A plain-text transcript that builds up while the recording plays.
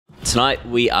Tonight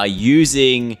we are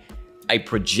using a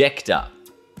projector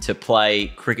to play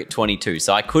Cricket 22.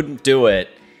 So I couldn't do it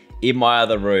in my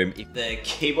other room. The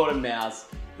keyboard and mouse,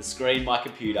 the screen, my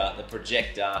computer, the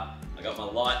projector. I got my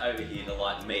light over here to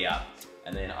light me up.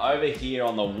 And then over here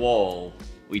on the wall,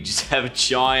 we just have a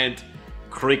giant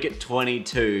Cricket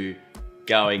 22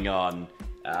 going on.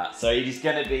 So it is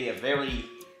going to be a very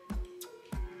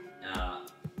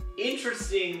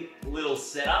interesting little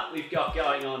setup we've got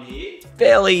going on here.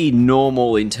 Fairly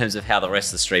normal in terms of how the rest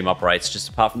of the stream operates, just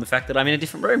apart from the fact that I'm in a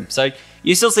different room. So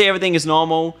you still see everything as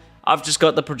normal. I've just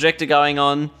got the projector going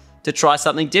on to try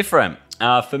something different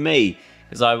for me,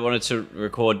 because I wanted to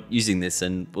record using this,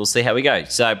 and we'll see how we go.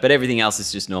 So, but everything else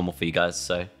is just normal for you guys,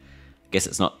 so I guess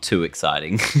it's not too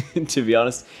exciting, to be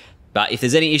honest. But if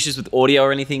there's any issues with audio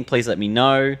or anything, please let me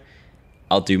know.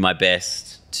 I'll do my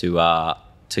best to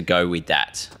go with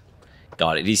that.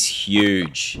 God, it is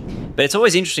huge. But it's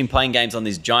always interesting playing games on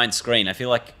this giant screen. I feel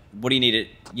like, what do you need? You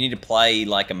need to play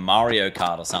like a Mario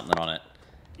Kart or something on it.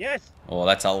 Yes. Oh,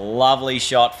 that's a lovely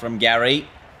shot from Gary.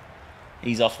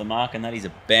 He's off the mark, and that is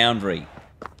a boundary.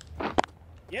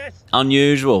 Yes.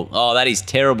 Unusual. Oh, that is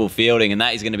terrible fielding, and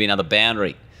that is going to be another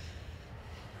boundary.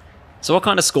 So what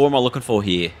kind of score am I looking for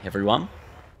here, everyone?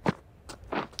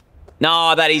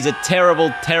 No, that is a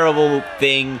terrible, terrible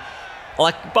thing.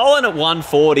 Like, bowling at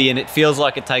 140, and it feels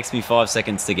like it takes me 5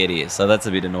 seconds to get here, so that's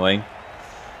a bit annoying.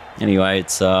 Anyway,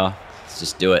 let's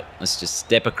just do it. Let's just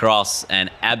step across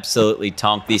and absolutely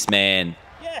tonk this man.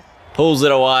 Yes. Pulls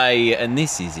it away, and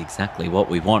this is exactly what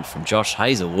we want from Josh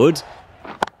Hazlewood.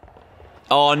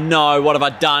 Oh no, what have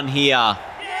I done here?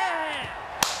 Yeah.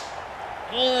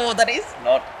 Oh, that is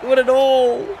not good at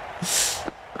all.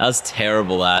 That was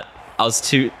terrible, that. I was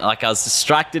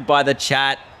distracted by the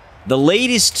chat. The lead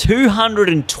is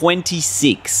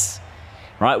 226,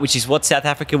 right? Which is what South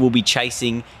Africa will be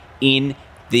chasing in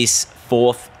this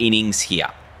fourth innings here.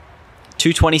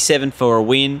 227 for a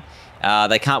win.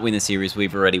 They can't win the series.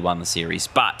 We've already won the series.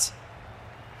 But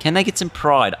can they get some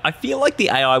pride? I feel like the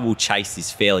AI will chase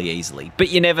this fairly easily, but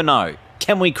you never know.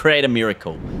 Can we create a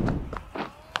miracle?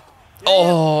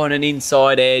 Oh, and an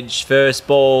inside edge. First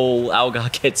ball. Algar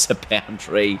gets a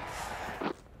boundary.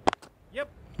 Yep.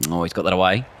 Oh, he's got that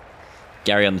away.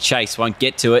 Gary on the chase. Won't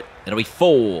get to it. It'll be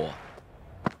 4.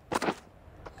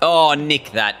 Oh,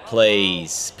 nick that,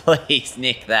 please. Please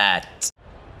nick that.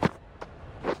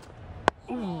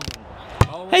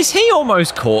 Has he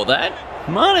almost caught that?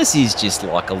 Marnus is just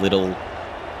like a little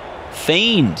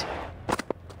fiend.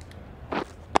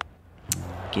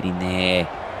 Get in there.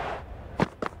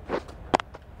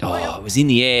 Oh, it was in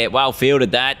the air. Well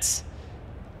fielded, that.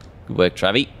 Good work,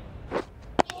 Travi.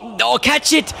 Oh,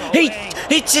 catch it!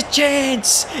 It's a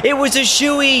chance! It was a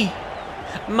shoey!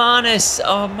 Marnus.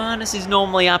 Oh, Marnus is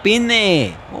normally up in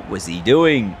there. What was he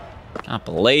doing? Can't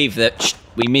believe that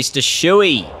we missed a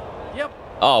shoey. Yep.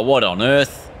 Oh, what on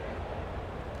earth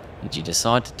did you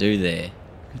decide to do there?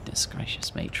 Goodness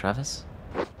gracious me, Travis.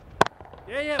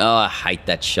 Yeah. Oh, I hate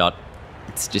that shot.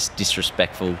 It's just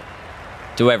disrespectful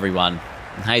to everyone.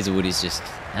 And Hazlewood is just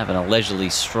having a leisurely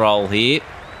stroll here.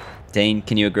 Dean,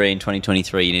 can you agree in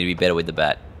 2023 you need to be better with the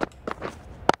bat?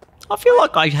 I feel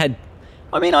like I've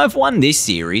won this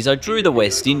series. I drew the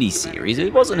West Indies series.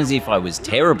 It wasn't as if I was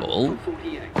terrible.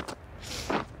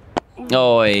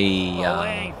 But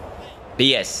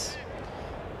yes,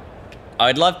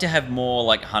 I'd love to have more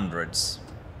like hundreds.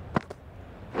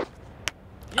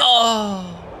 Oh!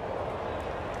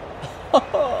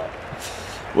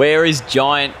 Where is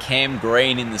giant Cam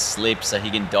Green in the slip so he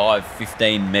can dive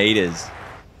 15 meters?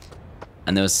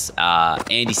 And there was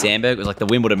Andy Samberg. It was like the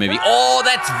Wimbledon movie. Oh,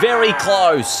 that's very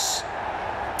close.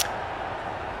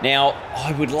 Now,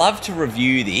 I would love to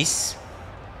review this.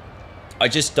 I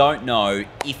just don't know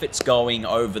if it's going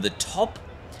over the top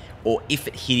or if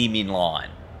it hit him in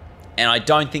line. And I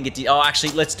don't think it did. Oh,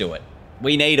 actually, let's do it.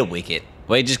 We need a wicket.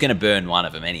 We're just going to burn one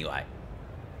of them anyway.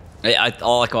 I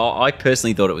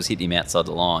personally thought it was hitting him outside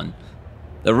the line.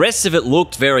 The rest of it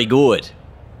looked very good.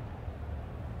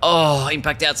 Oh,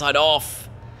 impact outside off.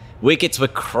 Wickets were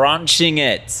crunching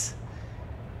it.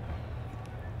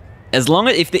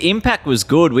 If the impact was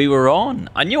good, we were on.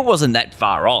 I knew it wasn't that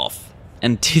far off.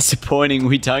 And disappointing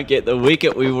we don't get the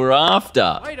wicket we were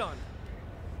after. Right on.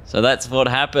 So that's what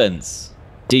happens.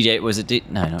 DJ, was it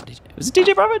no, not DJ. Was it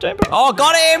DJ Bravo? Oh,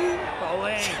 got him!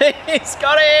 He's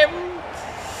got him!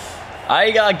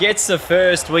 Agar gets the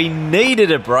first. We needed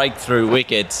a breakthrough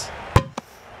wicket.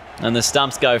 And the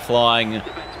stumps go flying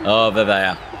over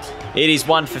there. It is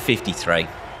 1 for 53.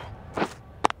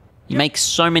 You make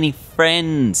so many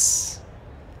friends.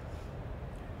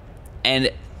 And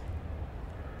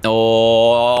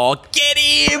Oh, get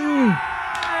him!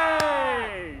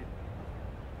 Hey!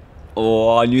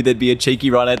 Oh, I knew there'd be a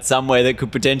cheeky run out somewhere that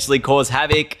could potentially cause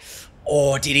havoc.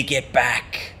 Oh, did he get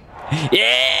back?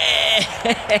 Yes!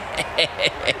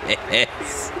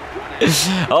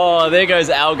 Oh, there goes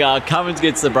Algar. Cummins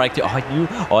gets the break.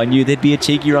 I knew there'd be a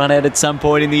cheeky run out at some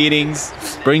point in the innings.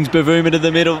 Brings Bavuma to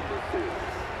the middle.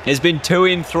 There's been 2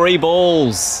 in 3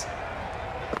 balls.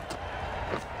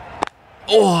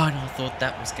 Oh, and I thought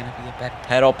that was going to be a bat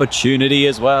pad opportunity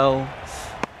as well.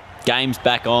 Game's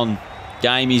back on.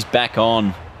 Game is back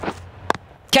on.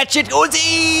 Catch it,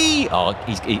 Uzi! Oh,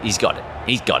 he's got it.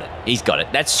 He's got it. He's got it.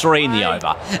 That's 3 in the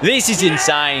over. This is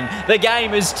insane. The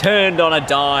game has turned on a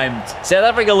dime. South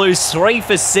Africa lose 3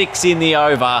 for 6 in the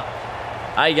over.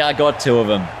 Agar got 2 of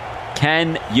them.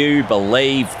 Can you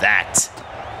believe that?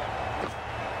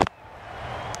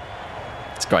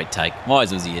 It's a great take. Why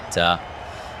is Uzi at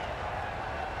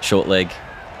short leg?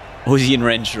 Uzi and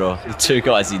Renshaw, the 2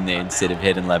 guys in there instead of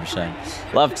Head and Labuschagne.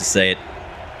 Love to see it.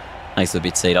 Makes it a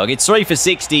bit seed. I'll get 3 for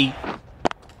 60.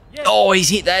 Oh, he's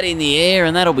hit that in the air,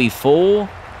 and that'll be 4.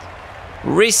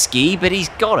 Risky, but he's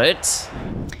got it.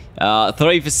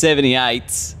 3 for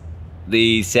 78.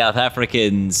 The South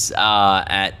Africans are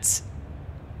at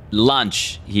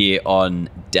lunch here on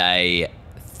day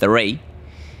 3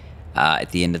 at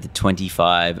the end of the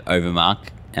 25 over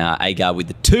mark. Agar with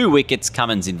the 2 wickets.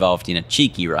 Cummins involved in a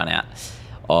cheeky run out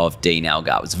of Dean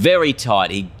Algar. It was very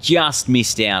tight. He just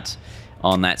missed out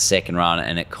on that second run,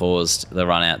 and it caused the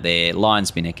run out there.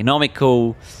 Line's been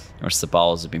economical. The rest of the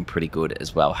bowlers have been pretty good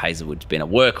as well. Hazelwood's been a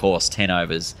workhorse, 10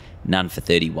 overs, none for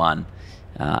 31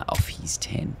 off his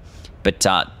 10. But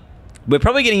we're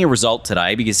probably getting a result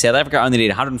today because South Africa only need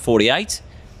 148,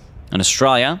 and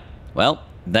Australia, well,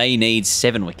 they need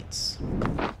 7 wickets.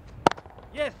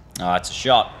 Yes. Oh, it's a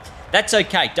shot. That's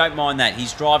okay. Don't mind that.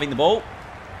 He's driving the ball.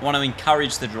 Want to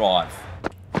encourage the drive.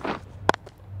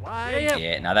 Why?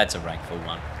 Yeah, no, that's a rankful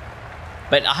one.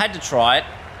 But I had to try it.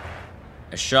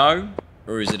 A show,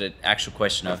 or is it an actual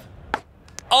question of...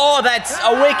 Oh, that's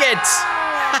a wicket!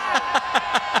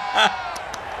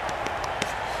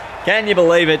 Can you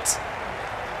believe it?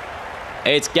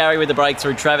 It's Gary with the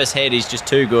breakthrough. Travis Head is just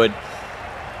too good.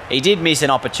 He did miss an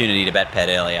opportunity to bat pad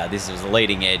earlier. This was a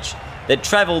leading edge that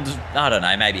travelled, I don't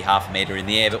know, maybe half a metre in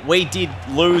the air, but we did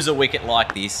lose a wicket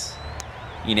like this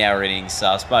in our innings, so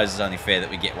I suppose it's only fair that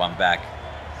we get one back.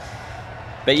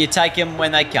 But you take them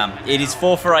when they come. It is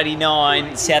 4 for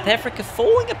 89. South Africa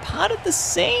falling apart at the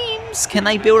seams. Can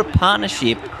they build a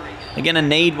partnership? They're going to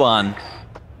need one.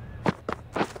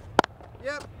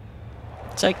 Yep.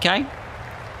 It's okay.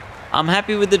 I'm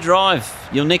happy with the drive.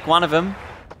 You'll nick one of them.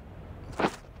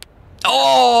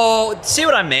 Oh, see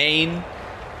what I mean?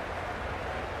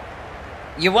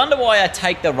 You wonder why I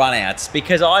take the runouts,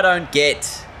 because I don't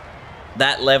get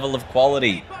that level of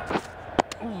quality.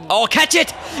 Oh, catch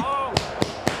it!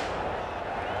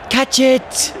 Catch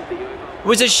it! It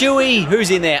was a shoey. Who's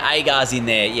in there? Agar's in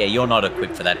there. Yeah, you're not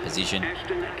equipped for that position.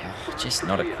 Oh, just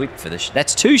not equipped for this.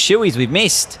 That's 2 shoeys we've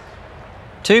missed.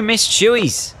 2 missed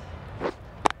shoeys.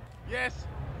 Yes.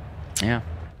 Yeah.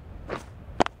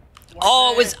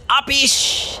 Oh, it was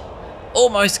up-ish.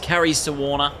 Almost carries to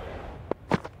Warner.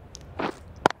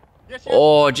 Yes, yes.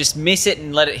 Oh, just miss it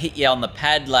and let it hit you on the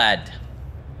pad, lad.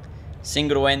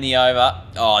 Single to end the over.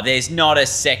 Oh, there's not a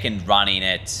second run in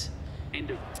it.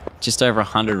 Just over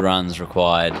 100 runs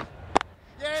required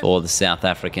for the South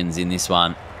Africans in this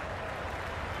one.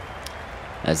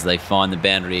 As they find the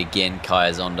boundary again,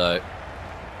 Kaya Zondo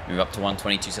move up to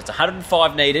 122. So it's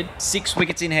 105 needed. 6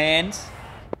 wickets in hand.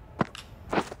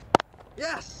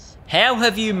 Yes. How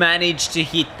have you managed to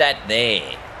hit that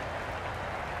there?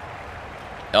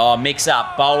 Oh, mix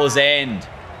up. Bowler's end.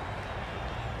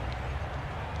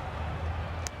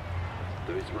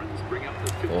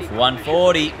 Four for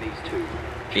 140.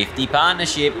 50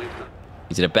 partnership.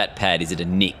 Is it a bat pad? Is it a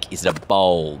nick? Is it a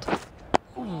bowled? I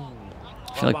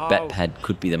feel like bat pad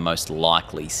could be the most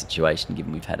likely situation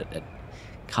given we've had a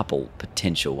couple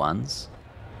potential ones.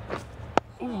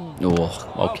 Oh,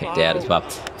 well kicked out as well.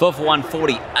 4 for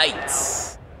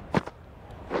 148.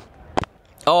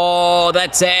 Oh,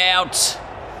 that's out.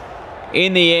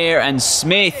 In the air, and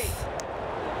Smith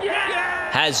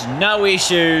has no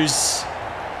issues.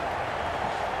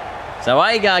 So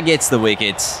Agar gets the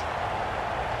wicket.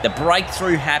 The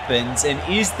breakthrough happens, and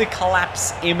is the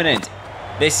collapse imminent?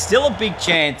 There's still a big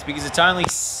chance because it's only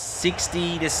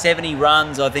 60 to 70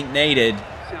 runs, I think, needed.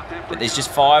 But there's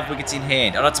just 5 wickets in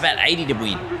hand. Oh, it's about 80 to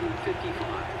win.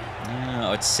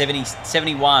 No, it's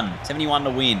 71 to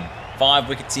win. 5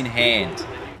 wickets in hand.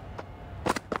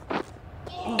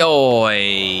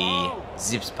 Oi.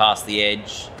 zips past the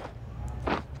edge.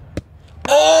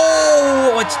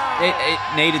 Oh,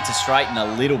 it needed to straighten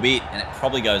a little bit, and it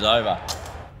probably goes over.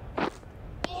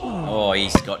 Oh,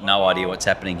 he's got no idea what's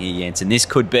happening here, Jensen. This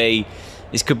could be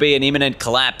an imminent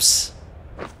collapse.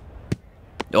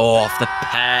 Oh, off the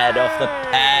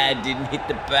pad, didn't hit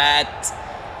the bat.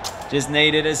 Just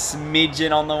needed a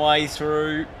smidgen on the way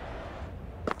through.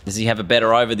 Does he have a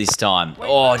better over this time?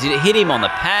 Oh, did it hit him on the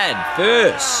pad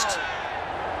first?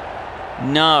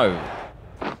 No.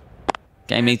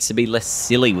 Game needs to be less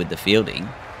silly with the fielding.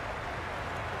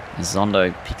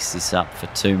 Zondo picks this up for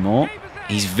 2 more.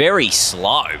 He's very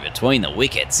slow between the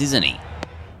wickets, isn't he?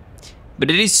 But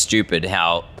it is stupid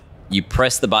how you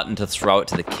press the button to throw it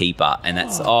to the keeper, and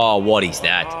that's, oh, what is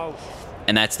that?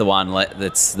 And that's the one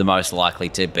that's the most likely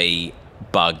to be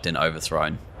bugged and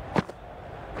overthrown.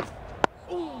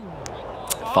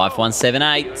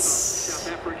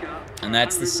 5-1-7-8. And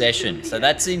that's the session. So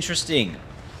that's interesting.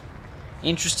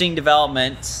 Interesting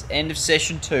development. End of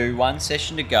session 2. 1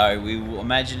 session to go. We will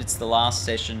imagine it's the last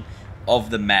session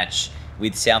of the match,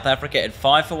 with South Africa at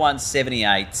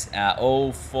 5-for-1-78,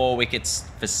 all 4 wickets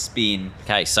for spin.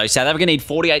 Okay, so South Africa need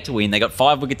 48 to win. They got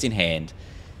 5 wickets in hand.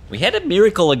 We had a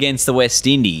miracle against the West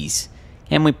Indies.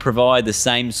 Can we provide the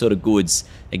same sort of goods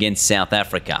against South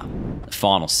Africa? The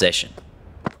final session.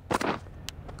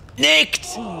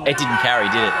 Nicked! It didn't carry,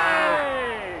 did it?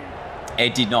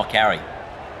 It did not carry.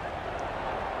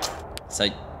 So,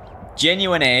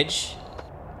 genuine edge.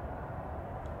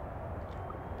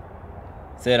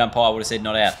 Third umpire would have said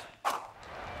not out.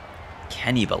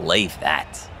 Can you believe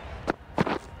that?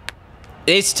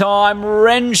 This time,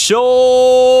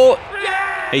 Renshaw!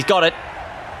 He's got it.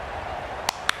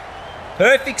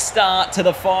 Perfect start to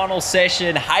the final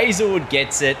session. Hazelwood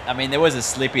gets it. I mean, there was a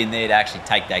slip in there to actually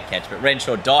take that catch, but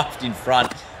Renshaw dived in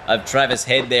front of Travis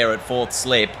Head there at 4th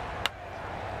slip.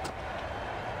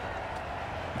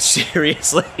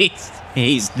 Seriously,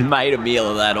 he's made a meal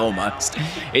of that almost.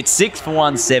 It's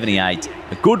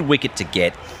 6-for-1-78. A good wicket to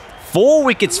get. 4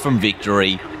 wickets from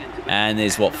victory. And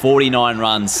there's, 49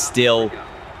 runs still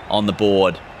on the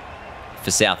board for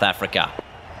South Africa,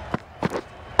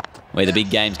 where the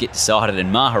big games get decided,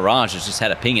 and Maharaj has just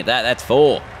had a ping at that. That's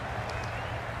 4.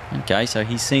 Okay, so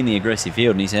he's seen the aggressive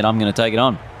field and he said, I'm going to take it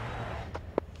on.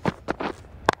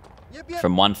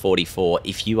 From 144,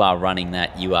 if you are running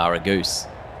that, you are a goose.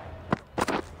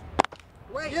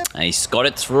 And he's got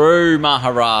it through,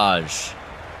 Maharaj.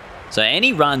 So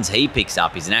any runs he picks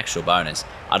up is an actual bonus.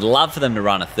 I'd love for them to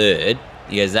run a 3rd,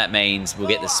 because that means we'll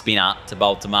get the spinner to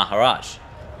bowl to Maharaj.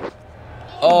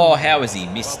 Oh, how has he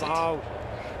missed it?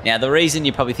 Now, the reason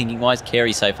you're probably thinking, why is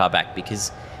Carey so far back?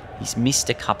 Because he's missed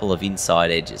a couple of inside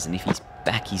edges, and if he's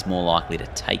back, he's more likely to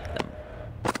take them.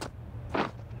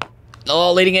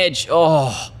 Oh, leading edge.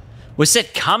 Oh, was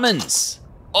that Cummins?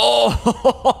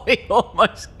 Oh, he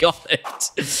almost got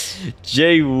it.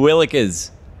 Gee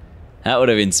willikers. That would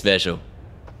have been special.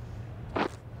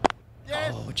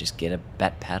 Oh, just get a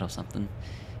bat pad or something.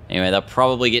 Anyway, they'll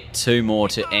probably get 2 more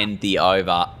to end the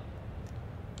over.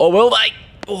 Or will they?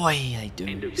 Boy, they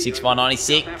do.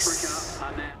 6-1-96.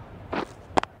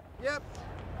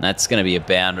 That's going to be a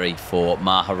boundary for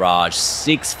Maharaj.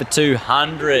 6 for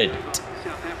 200.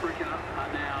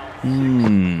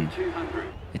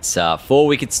 It's 4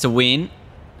 wickets to win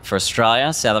for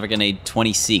Australia. South Africa need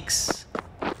 26.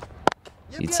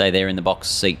 You'd say they're in the box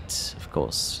seat, of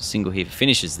course. Single here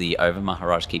finishes the over.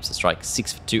 Maharaj keeps the strike.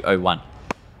 6 for 201.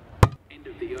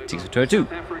 6 for 202.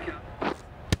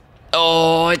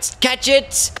 Oh, it's catch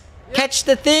it! Catch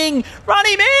the thing! Run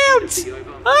him out!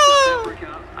 Oh.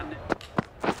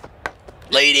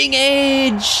 Leading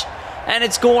edge! And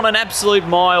it's gone an absolute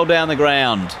mile down the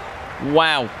ground.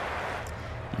 Wow.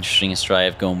 Interesting,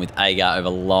 Australia have gone with Agar over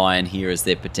Lyon here as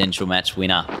their potential match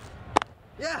winner.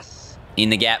 Yes. In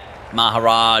the gap,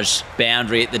 Maharaj,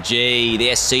 boundary at the G, the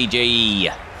SCG.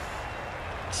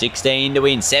 16 to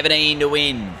win, 17 to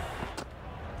win.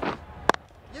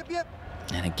 Yep.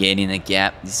 And again in the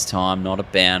gap, this time not a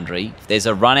boundary. If there's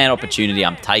a run-out opportunity,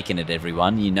 I'm taking it,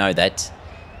 everyone. You know that.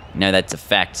 You know that's a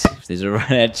fact. If there's a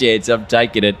run-out chance, I'm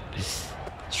taking it.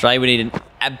 Australia would need an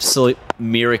absolute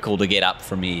miracle to get up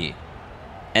from here.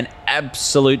 An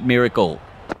absolute miracle.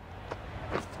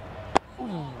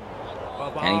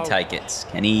 Can he take it?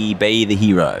 Can he be the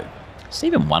hero? Just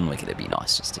even 1 wicket would be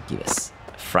nice, just to give us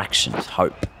a fraction of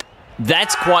hope.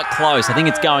 That's quite close. I think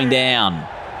it's going down.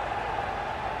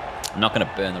 I'm not going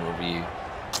to burn the review.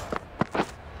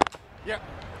 Yep.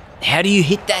 How do you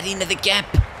hit that into the gap?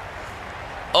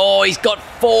 Oh, he's got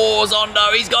 4,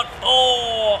 Zondo. He's got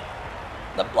 4.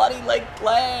 The bloody leg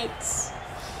lands.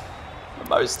 The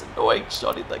most annoying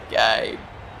shot in the game.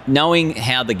 knowing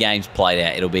how the game's played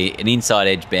out, it'll be an inside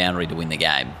edge boundary to win the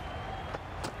game.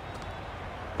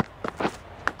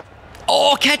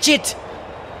 Oh, catch it!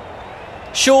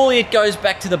 Surely it goes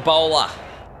back to the bowler.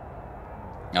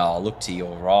 Oh, look to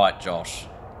your right, Josh.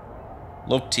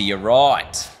 Look to your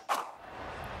right.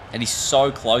 And he's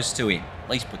so close to him. At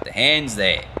least put the hands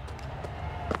there.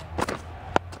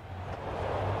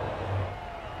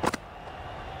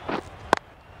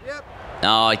 Yep.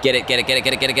 Oh, get it. Oh,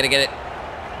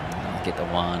 get the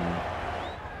one.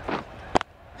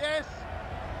 Yes.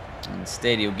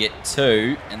 Instead, he'll get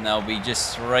 2, and they'll be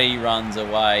just 3 runs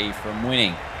away from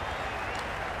winning.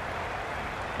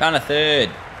 Run a third.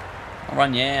 I'll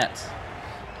run you out.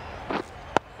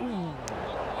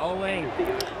 Bowling.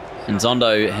 And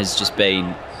Zondo has just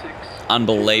been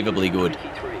unbelievably good.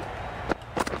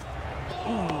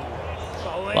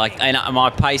 Bowling. Like, and my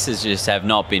paces just have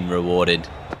not been rewarded.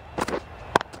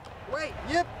 Wait.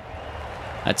 Yep.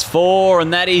 That's 4,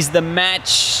 and that is the match.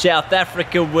 South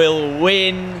Africa will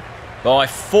win by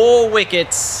 4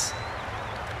 wickets.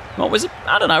 What was it?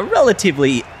 I don't know,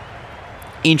 relatively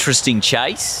interesting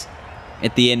chase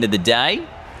at the end of the day.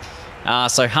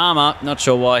 So Harmer, not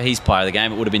sure why he's player of the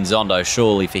game. It would have been Zondo,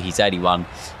 surely, for his 81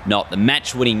 not the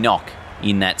match-winning knock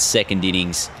in that second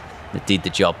innings that did the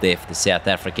job there for the South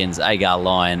Africans. Agar,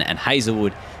 Lyon and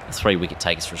Hazelwood, the 3 wicket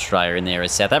takers for Australia in there,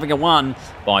 as South Africa won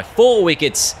by 4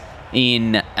 wickets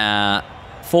in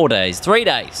 4 days, 3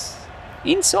 days,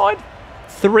 inside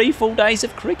 3 full days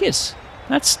of cricket.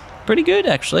 That's pretty good,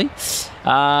 actually.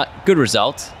 Good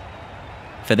result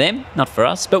for them, not for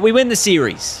us. But we win the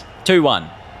series, 2-1,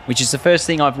 which is the first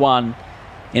thing I've won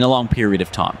in a long period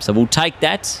of time. So we'll take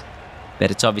that,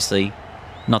 but it's obviously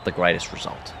not the greatest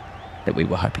result that we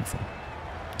were hoping for,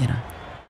 you know.